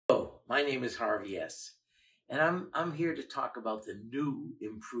My name is Harvie S. And I'm here to talk about the new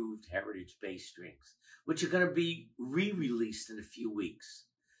improved Heritage bass strings, which are going to be re-released in a few weeks.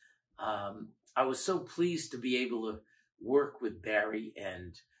 I was so pleased to be able to work with Barry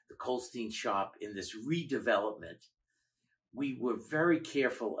and the Colstein shop in this redevelopment. We were very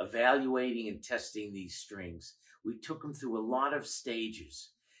careful evaluating and testing these strings. We took them through a lot of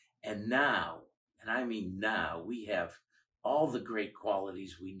stages. And now, and I mean now, we have all the great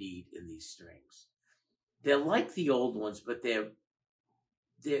qualities we need in these strings. They're like the old ones, but they're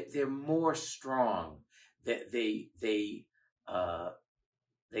more strong. They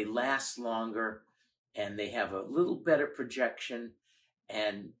last longer, and they have a little better projection,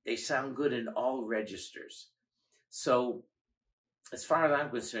 and they sound good in all registers. So, as far as I'm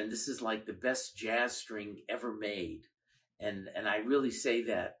concerned, this is like the best jazz string ever made, and I really say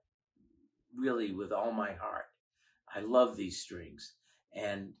that really with all my heart. I love these strings,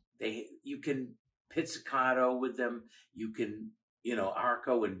 and you can pizzicato with them, you can,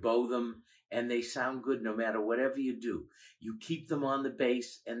 arco and bow them, and they sound good no matter whatever you do. You keep them on the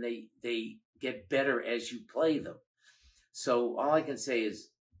bass, and they get better as you play them. So all I can say is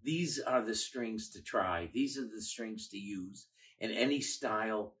these are the strings to try. These are the strings to use in any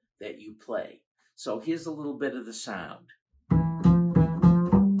style that you play. So here's a little bit of the sound.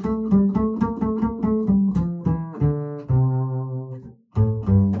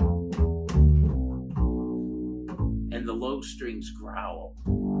 And the low strings growl.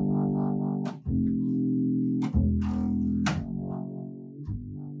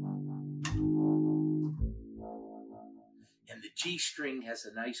 And the G string has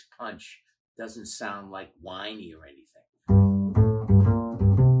a nice punch, doesn't sound like whiny or anything.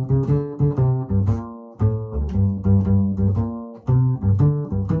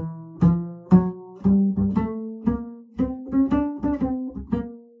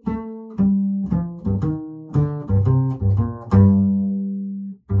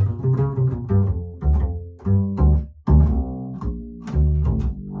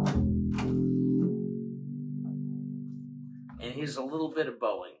 And here's a little bit of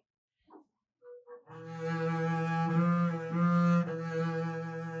bowing.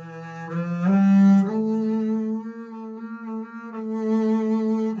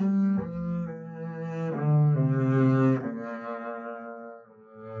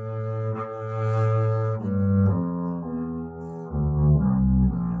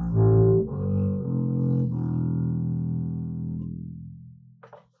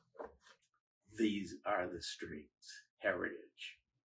 These are the strings, Heritage.